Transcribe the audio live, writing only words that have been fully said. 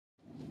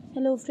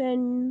Hello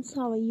friends,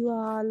 how are you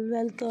all?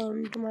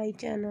 Welcome to my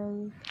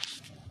channel.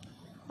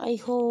 I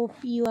hope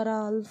you are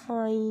all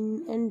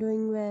fine and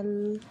doing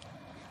well.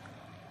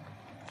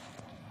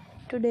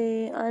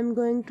 Today I'm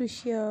going to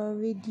share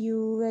with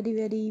you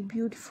very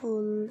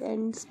beautiful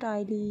and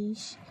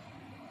stylish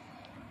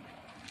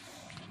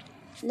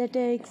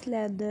latex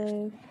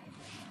leather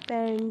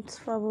pants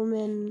for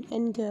women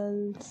and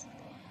girls.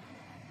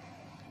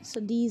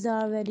 So these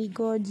are very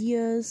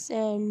gorgeous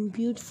and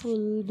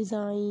beautiful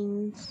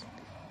designs.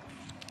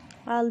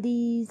 All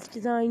these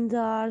designs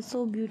are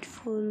so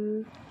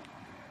beautiful,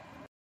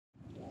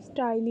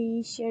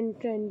 stylish and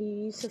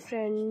trendy. So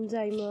friends,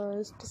 I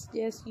must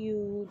suggest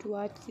you to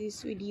watch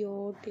this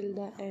video till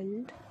the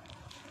end.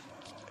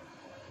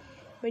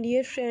 My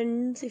dear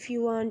friends, if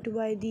you want to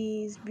buy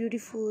these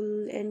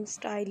beautiful and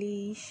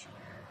stylish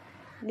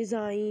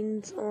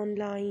designs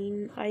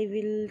online, I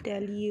will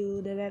tell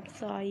you the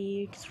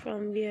websites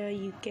from where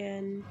you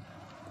can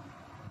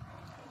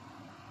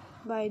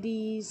buy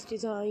these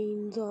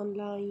designs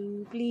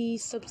online.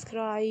 Please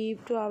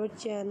subscribe to our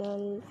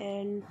channel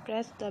and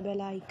press the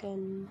bell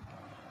icon.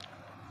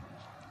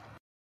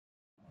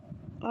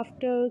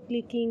 After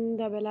clicking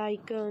the bell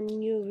icon,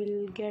 you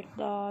will get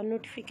the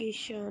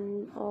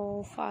notification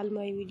of all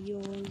my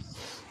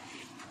videos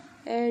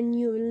and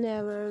you will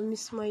never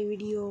miss my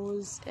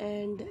videos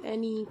and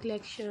any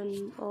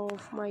collection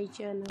of my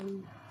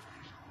channel.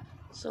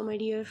 So my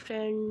dear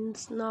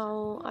friends,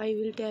 now I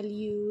will tell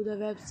you the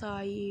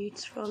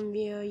websites from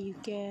where you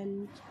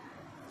can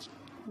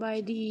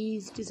buy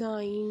these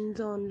designs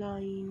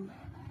online.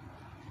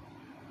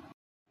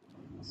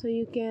 So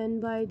you can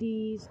buy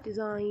these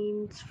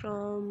designs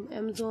from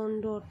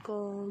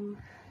Amazon.com,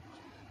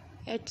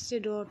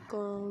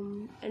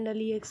 Etsy.com and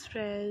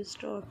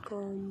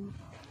AliExpress.com.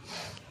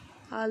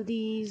 All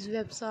these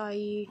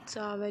websites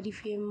are very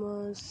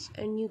famous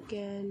and you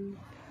can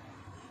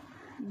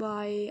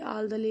buy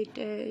all the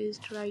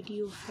latest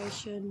variety of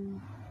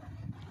fashion.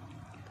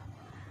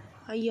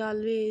 I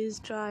always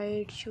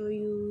try to show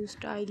you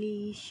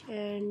stylish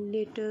and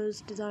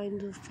latest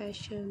designs of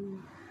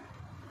fashion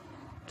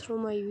through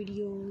my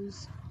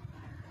videos.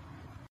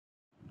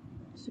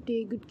 So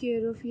take good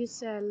care of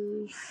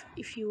yourself.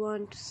 If you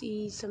want to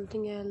see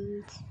something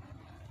else,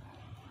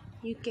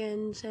 you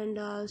can send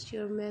us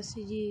your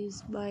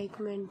messages by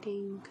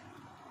commenting.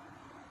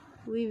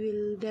 We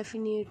will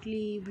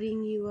definitely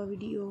bring you a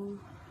video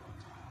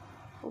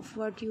of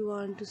what you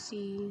want to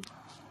see.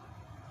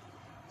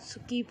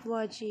 So keep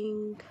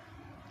watching,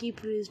 keep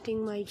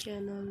visiting my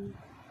channel.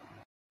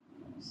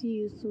 See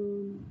you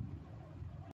soon.